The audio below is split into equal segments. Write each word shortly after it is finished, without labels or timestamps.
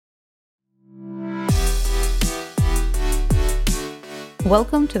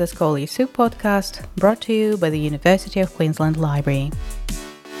Welcome to the Scholarly Soup podcast, brought to you by the University of Queensland Library.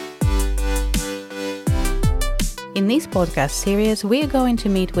 In this podcast series, we are going to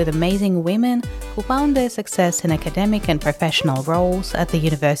meet with amazing women who found their success in academic and professional roles at the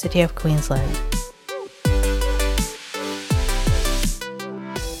University of Queensland.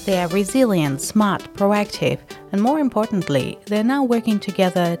 They are resilient, smart, proactive, and more importantly, they're now working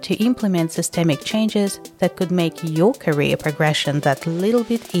together to implement systemic changes that could make your career progression that little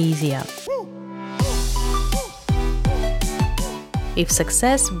bit easier. If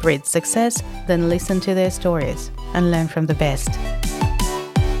success breeds success, then listen to their stories and learn from the best.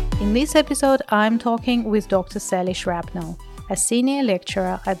 In this episode, I'm talking with Dr. Sally Shrapnel, a senior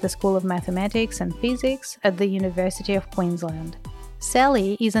lecturer at the School of Mathematics and Physics at the University of Queensland.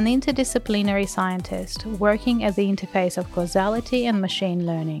 Sally is an interdisciplinary scientist working at the interface of causality and machine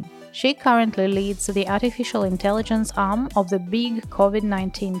learning. She currently leads the artificial intelligence arm of the big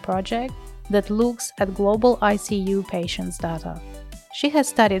COVID-19 project that looks at global ICU patients' data. She has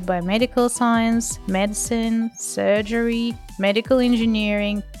studied biomedical science, medicine, surgery, medical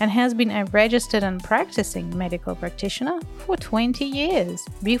engineering, and has been a registered and practicing medical practitioner for 20 years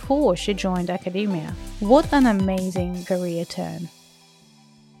before she joined academia. What an amazing career turn!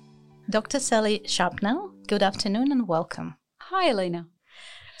 Dr. Sally Shrapnel, good afternoon and welcome. Hi, Elena.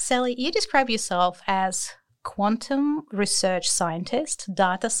 Sally, you describe yourself as quantum research scientist,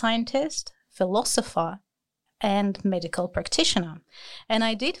 data scientist, philosopher, and medical practitioner. And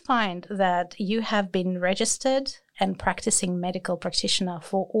I did find that you have been registered and practicing medical practitioner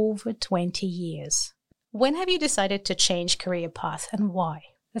for over 20 years. When have you decided to change career path and why?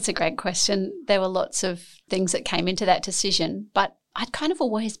 That's a great question. There were lots of things that came into that decision, but I'd kind of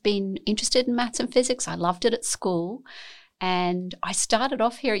always been interested in maths and physics. I loved it at school. And I started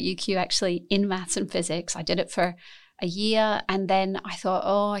off here at UQ actually in maths and physics. I did it for a year and then I thought,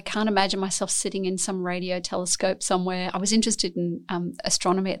 I can't imagine myself sitting in some radio telescope somewhere. I was interested in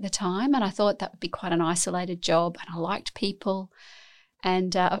astronomy at the time and I thought that would be quite an isolated job and I liked people.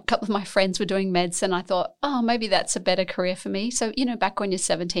 And a couple of my friends were doing medicine. I thought, maybe that's a better career for me. So, back when you're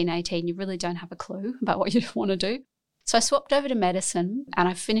 17, 18, you really don't have a clue about what you want to do. So I swapped over to medicine and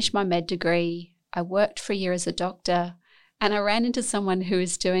I finished my med degree. I worked for a year as a doctor and I ran into someone who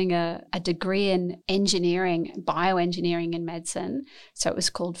was doing a degree in engineering, bioengineering in medicine. So it was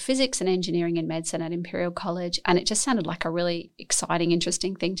called Physics and Engineering in Medicine at Imperial College. And it just sounded like a really exciting,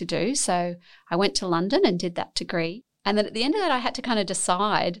 interesting thing to do. So I went to London and did that degree. And then at the end of that, I had to kind of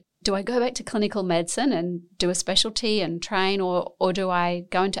decide, do I go back to clinical medicine and do a specialty and train or do I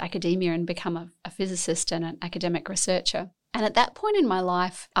go into academia and become a physicist and an academic researcher? And at that point in my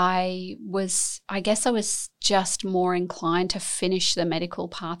life, I guess I was just more inclined to finish the medical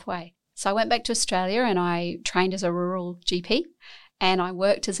pathway. So I went back to Australia and I trained as a rural GP and I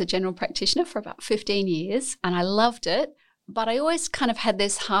worked as a general practitioner for about 15 years and I loved it. But I always kind of had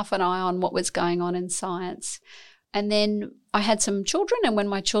this half an eye on what was going on in science. And then I had some children, and when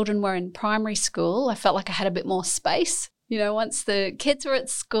my children were in primary school, I felt like I had a bit more space. Once the kids were at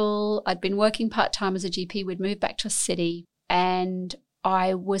school, I'd been working part-time as a GP, we'd moved back to a city, and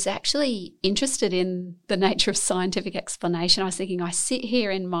I was actually interested in the nature of scientific explanation. I was thinking, I sit here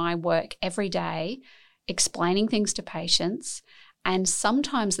in my work every day explaining things to patients, and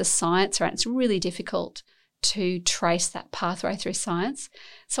sometimes the science around it's really difficult to trace that pathway through science.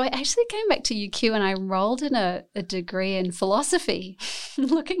 So I actually came back to UQ and I enrolled in a degree in philosophy,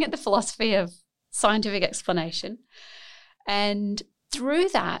 looking at the philosophy of scientific explanation. And through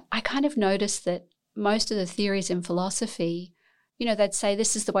that, I kind of noticed that most of the theories in philosophy, they'd say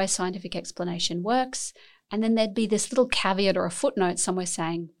this is the way scientific explanation works. And then there'd be this little caveat or a footnote somewhere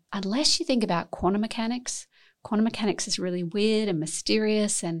saying, unless you think about quantum mechanics is really weird and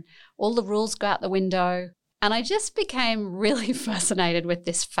mysterious and all the rules go out the window. And I just became really fascinated with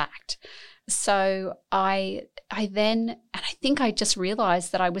this fact. So I think I just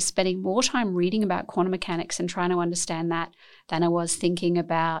realized that I was spending more time reading about quantum mechanics and trying to understand that than I was thinking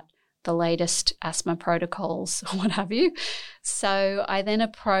about the latest asthma protocols or what have you. So I then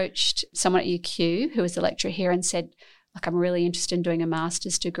approached someone at UQ who was a lecturer here and said, look, I'm really interested in doing a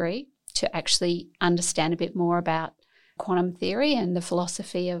master's degree to actually understand a bit more about quantum theory and the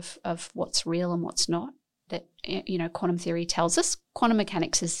philosophy of what's real and what's not. That, quantum theory tells us. Quantum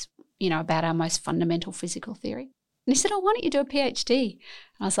mechanics is, about our most fundamental physical theory. And he said, why don't you do a PhD?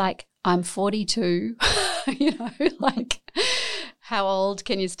 And I was like, I'm 42, how old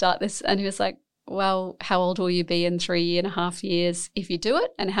can you start this? And he was like, well, how old will you be in 3.5 years if you do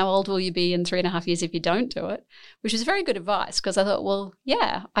it? And how old will you be in 3.5 years if you don't do it? Which is very good advice, because I thought, well,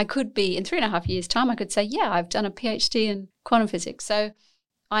 yeah, I could be in 3.5 years' time, I could say, yeah, I've done a PhD in quantum physics. So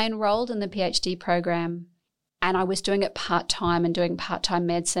I enrolled in the PhD program, and I was doing it part-time and doing part-time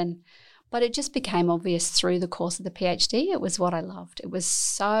medicine. But it just became obvious through the course of the PhD, it was what I loved. It was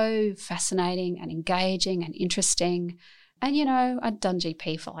so fascinating and engaging and interesting. And, you know, I'd done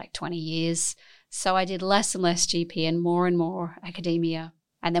GP for like 20 years. So I did less and less GP and more academia.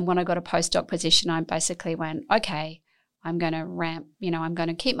 And then when I got a postdoc position, I basically went, okay, I'm going to ramp, I'm going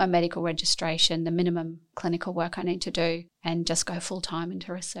to keep my medical registration, the minimum clinical work I need to do, and just go full-time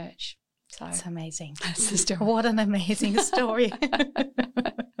into research. So that's amazing. That's the story. What an amazing story.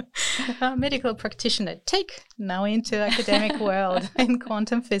 A medical practitioner, tick, now into academic world in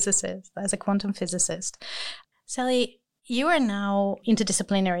quantum physicist, as a quantum physicist. Sally, you are now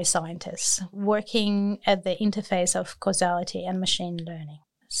interdisciplinary scientist working at the interface of causality and machine learning.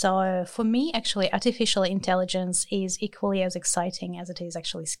 So for me, actually, artificial intelligence is equally as exciting as it is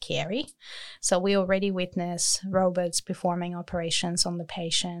actually scary. So we already witness robots performing operations on the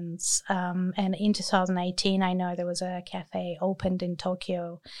patients. And in 2018, I know there was a cafe opened in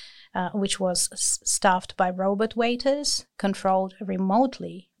Tokyo, which was staffed by robot waiters, controlled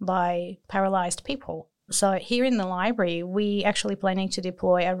remotely by paralyzed people. So here in the library, we actually planning to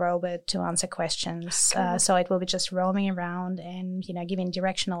deploy a robot to answer questions. Cool. So it will be just roaming around and, giving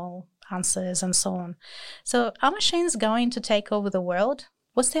directional answers and so on. So are machines going to take over the world?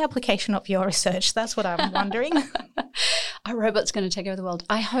 What's the application of your research? That's what I'm wondering. Are robots going to take over the world?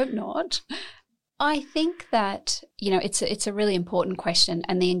 I hope not. I think that, it's a really important question,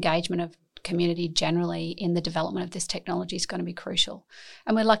 and the engagement of community generally in the development of this technology is going to be crucial.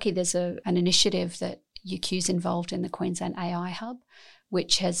 And we're lucky there's an initiative that UQ's involved in, the Queensland AI Hub,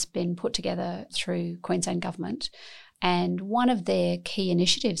 which has been put together through Queensland Government. And one of their key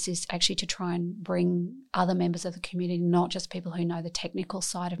initiatives is actually to try and bring other members of the community, not just people who know the technical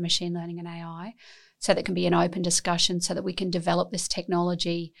side of machine learning and AI, so that can be an open discussion, so that we can develop this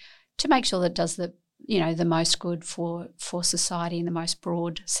technology to make sure that it does the most good for society in the most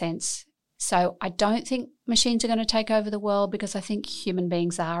broad sense. So I don't think machines are going to take over the world, because I think human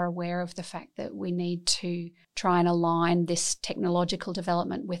beings are aware of the fact that we need to try and align this technological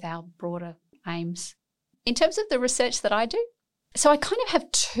development with our broader aims. In terms of the research that I do, so I kind of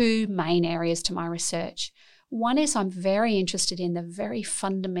have two main areas to my research. One is I'm very interested in the very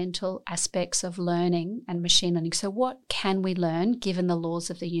fundamental aspects of learning and machine learning. So what can we learn given the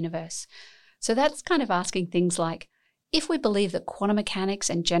laws of the universe? So that's kind of asking things like, if we believe that quantum mechanics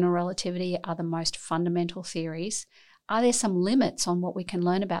and general relativity are the most fundamental theories, are there some limits on what we can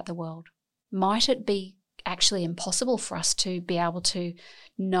learn about the world? Might it be actually impossible for us to be able to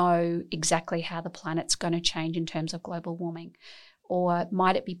know exactly how the planet's going to change in terms of global warming? Or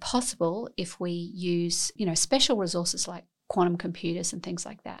might it be possible if we use, special resources like quantum computers and things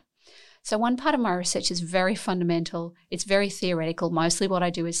like that? So one part of my research is very fundamental. It's very theoretical. Mostly what I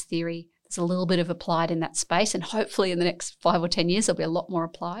do is theory. There's a little bit of applied in that space, and hopefully in the next 5 or 10 years there'll be a lot more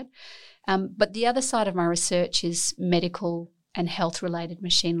applied. But the other side of my research is medical and health-related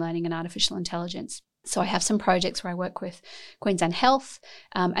machine learning and artificial intelligence. So I have some projects where I work with Queensland Health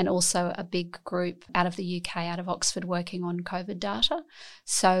and also a big group out of the UK, out of Oxford, working on COVID data.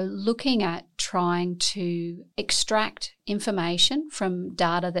 So looking at trying to extract information from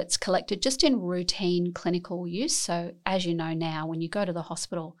data that's collected just in routine clinical use. So as you know now, when you go to the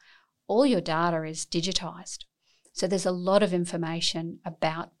hospital, all your data is digitised. So there's a lot of information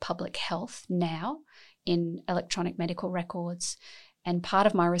about public health now in electronic medical records. And part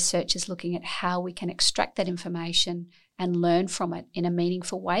of my research is looking at how we can extract that information and learn from it in a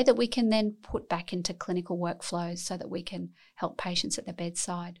meaningful way that we can then put back into clinical workflows so that we can help patients at their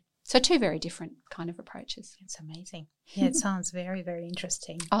bedside. So two very different kind of approaches. It's amazing. Yeah, it sounds very, very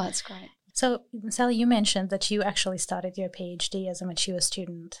interesting. Oh, that's great. So, Sally, you mentioned that you actually started your PhD as a mature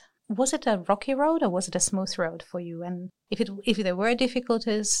student. Was it a rocky road or was it a smooth road for you? And if there were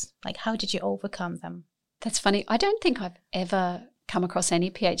difficulties, how did you overcome them? That's funny. I don't think I've ever come across any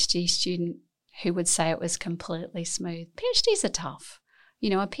PhD student who would say it was completely smooth. PhDs are tough. A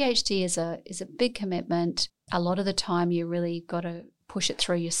PhD is a big commitment. A lot of the time you really got to push it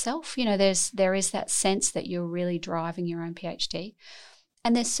through yourself. There is that sense that you're really driving your own PhD.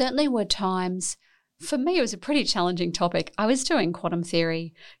 And there certainly were times. For me, it was a pretty challenging topic. I was doing quantum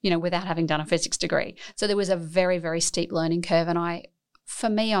theory, without having done a physics degree. So there was a very, very steep learning curve. And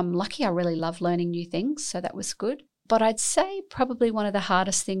I'm lucky. I really love learning new things. So that was good. But I'd say probably one of the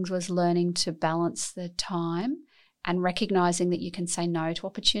hardest things was learning to balance the time and recognizing that you can say no to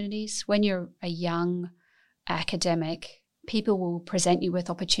opportunities. When you're a young academic, people will present you with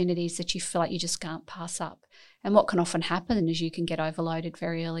opportunities that you feel like you just can't pass up. And what can often happen is you can get overloaded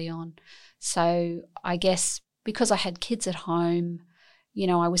very early on. So I guess because I had kids at home,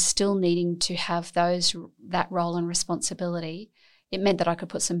 I was still needing to have that role and responsibility. It meant that I could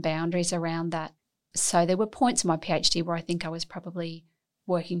put some boundaries around that. So there were points in my PhD where I think I was probably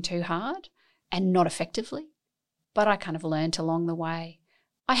working too hard and not effectively, but I kind of learned along the way.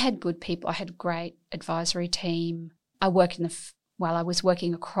 I had good people. I had a great advisory team. I was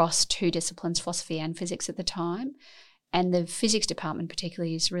working across two disciplines, philosophy and physics at the time, and the physics department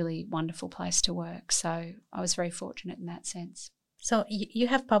particularly is a really wonderful place to work. So I was very fortunate in that sense. So you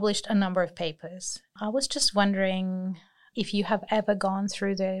have published a number of papers. I was just wondering if you have ever gone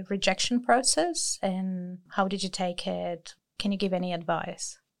through the rejection process and how did you take it? Can you give any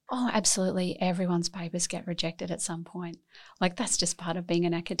advice? Oh, absolutely. Everyone's papers get rejected at some point. Like that's just part of being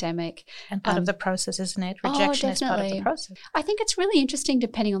an academic. And part of the process, isn't it? Rejection is part of the process. I think it's really interesting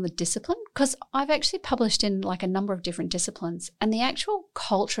depending on the discipline, because I've actually published in like a number of different disciplines, and the actual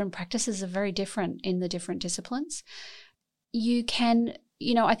culture and practices are very different in the different disciplines. You can,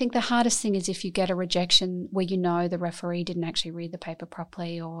 I think the hardest thing is if you get a rejection where the referee didn't actually read the paper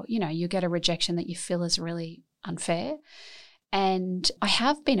properly, or, you get a rejection that you feel is really unfair. And I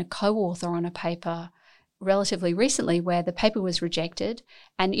have been a co-author on a paper relatively recently where the paper was rejected,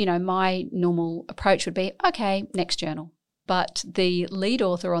 and, my normal approach would be, okay, next journal. But the lead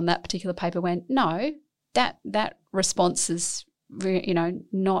author on that particular paper went, no, that response is,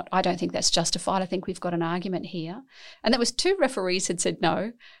 not, I don't think that's justified. I think we've got an argument here. And that was 2 referees had said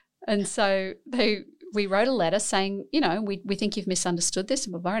no. And so we wrote a letter saying, we think you've misunderstood this,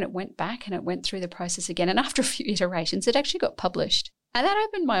 and it went back and it went through the process again. And after a few iterations, it actually got published. And that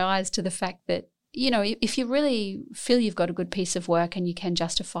opened my eyes to the fact that, if you really feel you've got a good piece of work and you can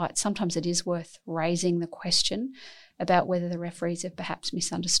justify it, sometimes it is worth raising the question about whether the referees have perhaps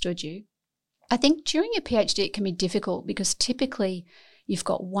misunderstood you. I think during your PhD it can be difficult because typically you've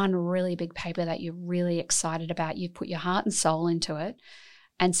got one really big paper that you're really excited about. You've put your heart and soul into it.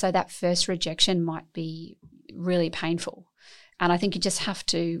 And so that first rejection might be really painful. And I think you just have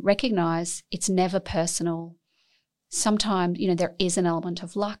to recognise it's never personal. Sometimes, there is an element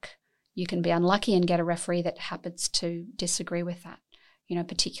of luck. You can be unlucky and get a referee that happens to disagree with that,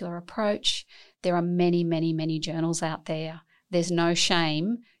 particular approach. There are many, many, many journals out there. There's no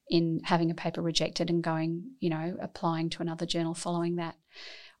shame in having a paper rejected and going, applying to another journal following that.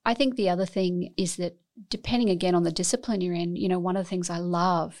 I think the other thing is that depending again on the discipline you're in, one of the things I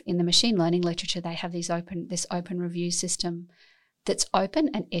love in the machine learning literature, they have this open review system that's open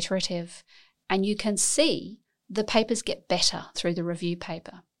and iterative, and you can see the papers get better through the review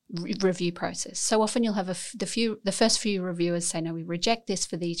process. So often you'll have the first few reviewers say, no, we reject this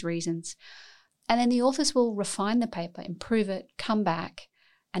for these reasons. And then the authors will refine the paper, improve it, come back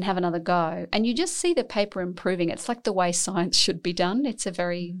and have another go. And you just see the paper improving. It's like the way science should be done. It's a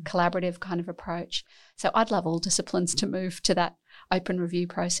very collaborative kind of approach. So I'd love all disciplines to move to that open review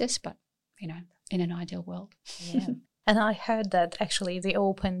process, but, in an ideal world. Yeah. And I heard that actually the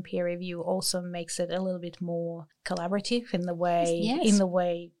open peer review also makes it a little bit more collaborative in the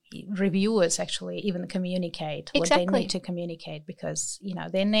way reviewers actually even communicate what they need to communicate, because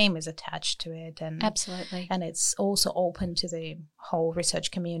their name is attached to it, and absolutely, and it's also open to the whole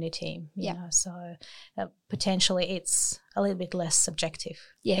research community. So potentially it's a little bit less subjective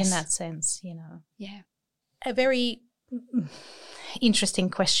in that sense. A very interesting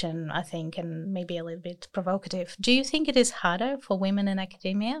question, I think, and maybe a little bit provocative. Do you think it is harder for women in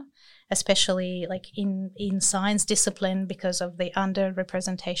academia, especially like in science discipline, because of the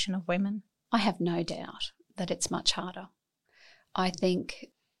underrepresentation of women? I have no doubt that it's much harder. I think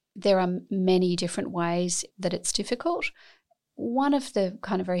there are many different ways that it's difficult. One of the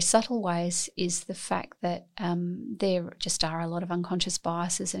kind of very subtle ways is the fact that there just are a lot of unconscious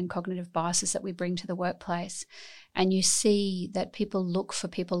biases and cognitive biases that we bring to the workplace. And you see that people look for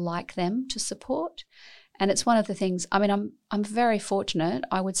people like them to support. And it's one of the things, I'm very fortunate.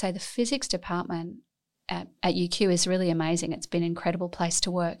 I would say the physics department at UQ is really amazing. It's been an incredible place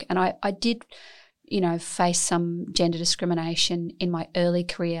to work. And I did, face some gender discrimination in my early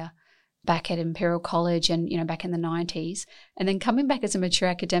career back at Imperial College and, back in the 90s. And then coming back as a mature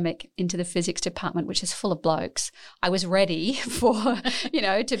academic into the physics department, which is full of blokes, I was ready for,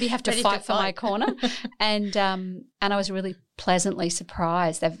 to have to fight for my corner. And I was really pleasantly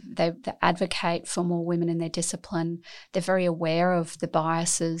surprised. They advocate for more women in their discipline. They're very aware of the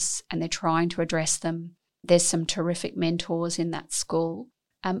biases and they're trying to address them. There's some terrific mentors in that school.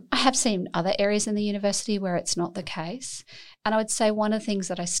 I have seen other areas in the university where it's not the case. And I would say one of the things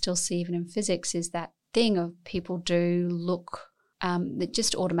that I still see even in physics is that thing of people do look, they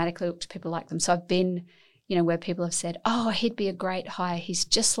just automatically look to people like them. So I've been, where people have said, oh, he'd be a great hire. He's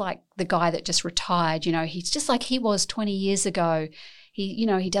just like the guy that just retired. He's just like he was 20 years ago.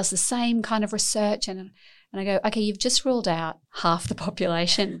 He does the same kind of research. And I go, okay, you've just ruled out half the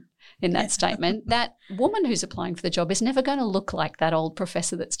population in that statement. That woman who's applying for the job is never going to look like that old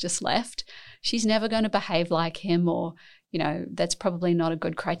professor that's just left. She's never going to behave like him, or, that's probably not a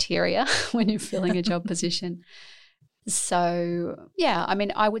good criteria when you're filling a job position. So, yeah,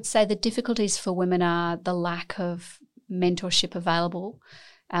 I would say the difficulties for women are the lack of mentorship available,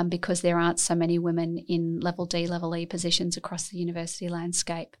 because there aren't so many women in level D, level E positions across the university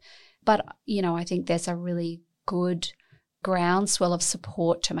landscape. But, I think there's a really good groundswell of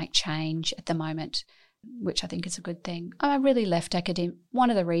support to make change at the moment, which I think is a good thing. I really left academia.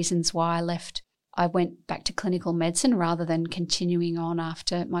 One of the reasons why I went back to clinical medicine rather than continuing on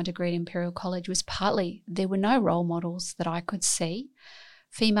after my degree at Imperial College was partly there were no role models that I could see,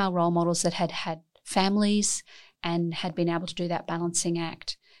 female role models that had had families and had been able to do that balancing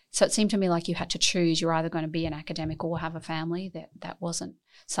act. So it seemed to me like you had to choose. You're either going to be an academic or have a family. That wasn't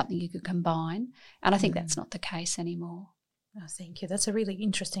something you could combine. And I think that's not the case anymore. Oh, thank you. That's a really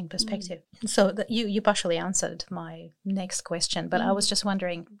interesting perspective. So you partially answered my next question, but I was just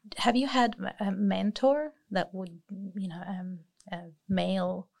wondering, have you had a mentor that would, a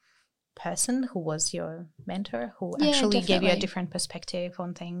male person who was your mentor who actually gave you a different perspective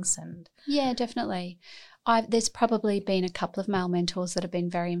on things? And yeah, definitely. There's probably been a couple of male mentors that have been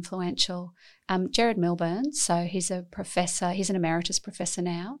very influential. Gerard Milburn, so he's a professor, he's an emeritus professor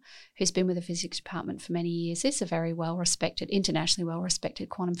now, who's been with the physics department for many years. He's a very internationally well-respected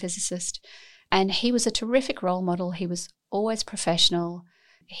quantum physicist. And he was a terrific role model. He was always professional.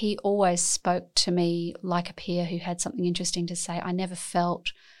 He always spoke to me like a peer who had something interesting to say. I never felt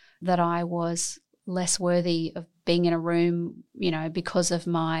that I was less worthy of being in a room, because of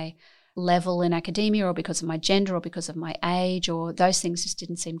my level in academia or because of my gender or because of my age, or those things just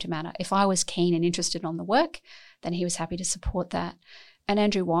didn't seem to matter. If I was keen and interested on the work, then he was happy to support that. And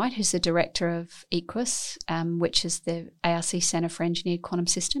Andrew White, who's the director of EQUIS, which is the ARC Centre for Engineered Quantum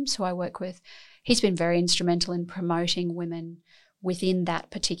Systems, who I work with, he's been very instrumental in promoting women within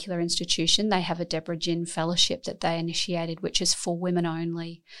that particular institution. They have a Deborah Ginn Fellowship that they initiated, which is for women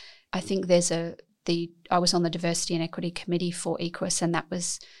only. I think I was on the Diversity and Equity Committee for EQUIS, and that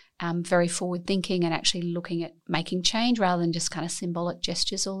was very forward thinking and actually looking at making change rather than just kind of symbolic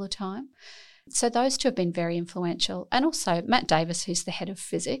gestures all the time. So those two have been very influential. And also Matt Davis, who's the head of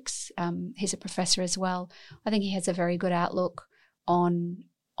physics, he's a professor as well. I think he has a very good outlook on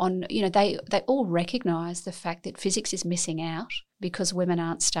they all recognise the fact that physics is missing out because women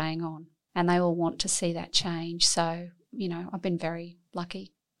aren't staying on, and they all want to see that change. So, I've been very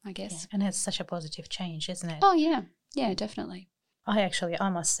lucky, I guess. Yeah, and it's such a positive change, isn't it? Oh, yeah. Yeah, definitely. I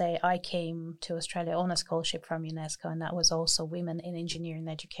must say, I came to Australia on a scholarship from UNESCO, and that was also Women in Engineering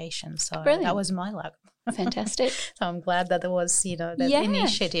Education. So Brilliant. That was my luck. Fantastic. So I'm glad that there was, that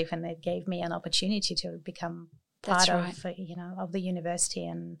initiative, and it gave me an opportunity to become part of the university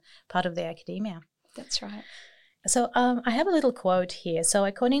and part of the academia. That's right. So I have a little quote here. So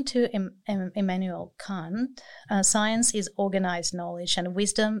according to Immanuel Kant, science is organized knowledge and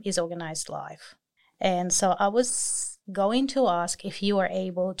wisdom is organized life. And so I was going to ask if you are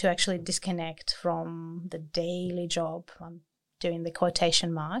able to actually disconnect from the daily job. I'm doing the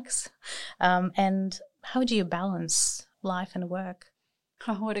quotation marks. And how do you balance life and work?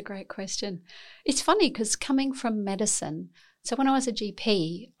 Oh, what a great question. It's funny because coming from medicine, so when I was a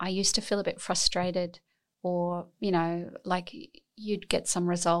GP, I used to feel a bit frustrated, or, like you'd get some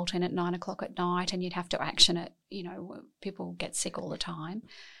result in at 9 o'clock at night and you'd have to action it. People get sick all the time.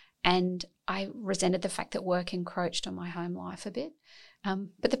 And I resented the fact that work encroached on my home life a bit.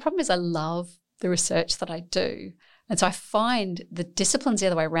 But the problem is I love the research that I do. And so I find the discipline's the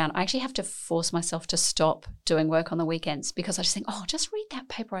other way around. I actually have to force myself to stop doing work on the weekends because I just think, just read that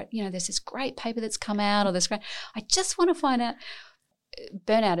paper. There's this great paper that's come out, or I just want to find out.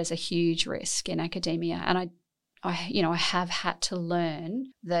 Burnout is a huge risk in academia. And I have had to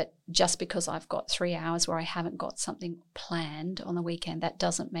learn that just because I've got 3 hours where I haven't got something planned on the weekend, that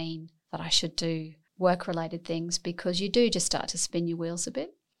doesn't mean that I should do work-related things, because you do just start to spin your wheels a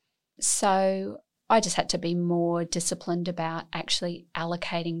bit. So I just had to be more disciplined about actually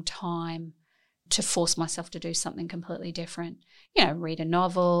allocating time to force myself to do something completely different. Read a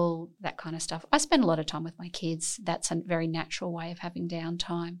novel, that kind of stuff. I spend a lot of time with my kids. That's a very natural way of having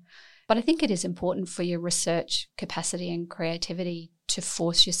downtime. But I think it is important for your research capacity and creativity to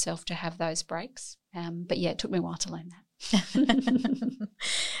force yourself to have those breaks. But yeah, it took me a while to learn that.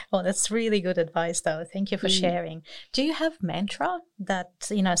 Well, that's really good advice, though. Thank you for sharing. Do you have mantra that,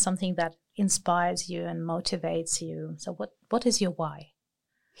 something that inspires you and motivates you? So what is your why?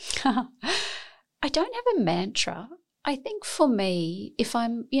 I don't have a mantra. I think for me, if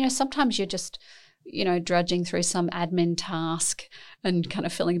I'm, sometimes you're just, drudging through some admin task and kind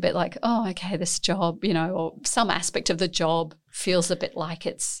of feeling a bit like, oh, okay, this job, or some aspect of the job feels a bit like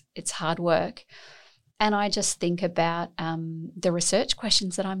it's hard work. And I just think about the research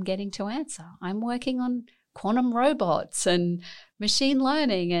questions that I'm getting to answer. I'm working on quantum robots and machine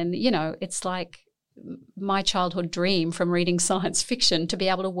learning, and, it's like my childhood dream from reading science fiction to be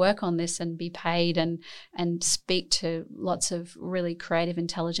able to work on this and be paid and speak to lots of really creative,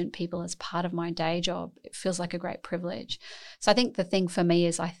 intelligent people as part of my day job. It feels like a great privilege. So I think the thing for me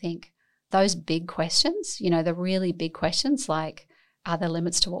is I think those big questions, the really big questions like, are there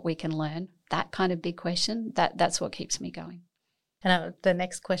limits to what we can learn? That kind of big question, that's what keeps me going. And the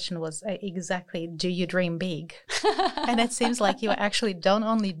next question was exactly, do you dream big? And it seems like you actually don't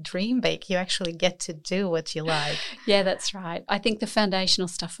only dream big, you actually get to do what you like. Yeah, that's right. I think the foundational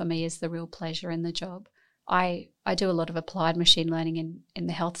stuff for me is the real pleasure in the job. I do a lot of applied machine learning in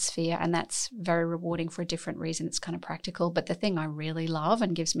the health sphere, and that's very rewarding for a different reason. It's kind of practical. But the thing I really love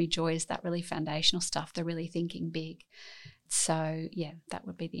and gives me joy is that really foundational stuff, the really thinking big. So, yeah, that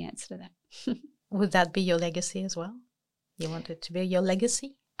would be the answer to that. Would that be your legacy as well? You want it to be your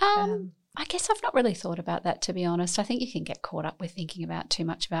legacy? I guess I've not really thought about that, to be honest. I think you can get caught up with thinking about too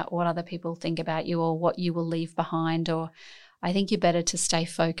much about what other people think about you or what you will leave behind. Or I think you're better to stay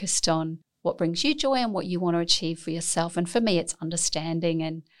focused on what brings you joy and what you want to achieve for yourself. And for me, it's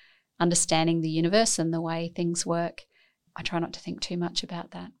understanding the universe and the way things work. I try not to think too much about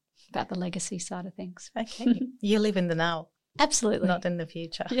that, about the legacy side of things. Okay. You live in the now. Absolutely. Not in the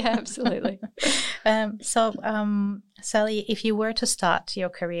future. Yeah, absolutely. Sally, if you were to start your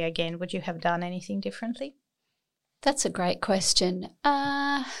career again, would you have done anything differently? That's a great question.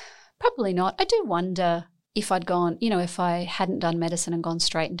 Probably not. I do wonder if I'd gone, if I hadn't done medicine and gone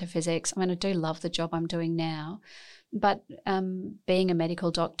straight into physics. I mean, I do love the job I'm doing now, but being a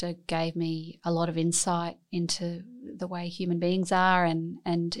medical doctor gave me a lot of insight into the way human beings are,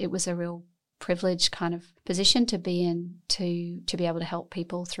 and it was a real privileged kind of position to be in, to be able to help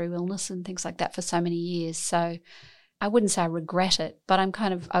people through illness and things like that for so many years. So I wouldn't say I regret it, but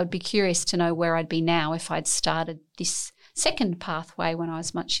I would be curious to know where I'd be now if I'd started this second pathway when I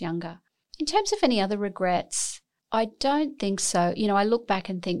was much younger. In terms of any other regrets, I don't think so. I look back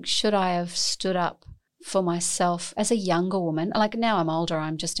and think, should I have stood up for myself as a younger woman? Like now I'm older,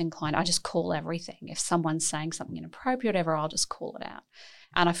 I'm just inclined, I just call everything. If someone's saying something inappropriate, whatever, I'll just call it out.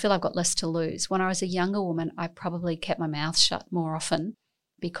 And I feel I've got less to lose. When I was a younger woman, I probably kept my mouth shut more often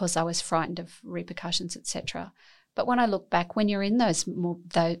because I was frightened of repercussions, etc. But when I look back, when you're in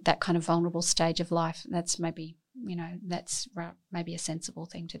that kind of vulnerable stage of life, that's maybe a sensible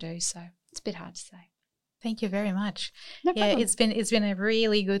thing to do. So it's a bit hard to say. Thank you very much. No problem. It's been a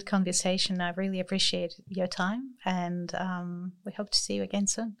really good conversation. I really appreciate your time, and we hope to see you again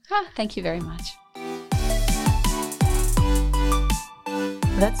soon. Thank you very much.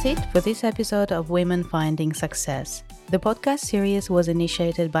 That's it for this episode of Women Finding Success. The podcast series was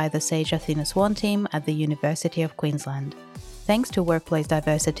initiated by the Sage Athena Swan team at the University of Queensland. Thanks to Workplace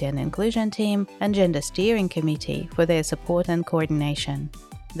Diversity and Inclusion team and Gender Steering Committee for their support and coordination.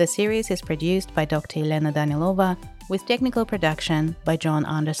 The series is produced by Dr. Elena Danilova with technical production by John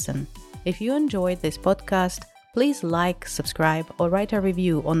Anderson. If you enjoyed this podcast, please like, subscribe, or write a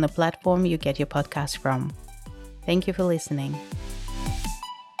review on the platform you get your podcast from. Thank you for listening.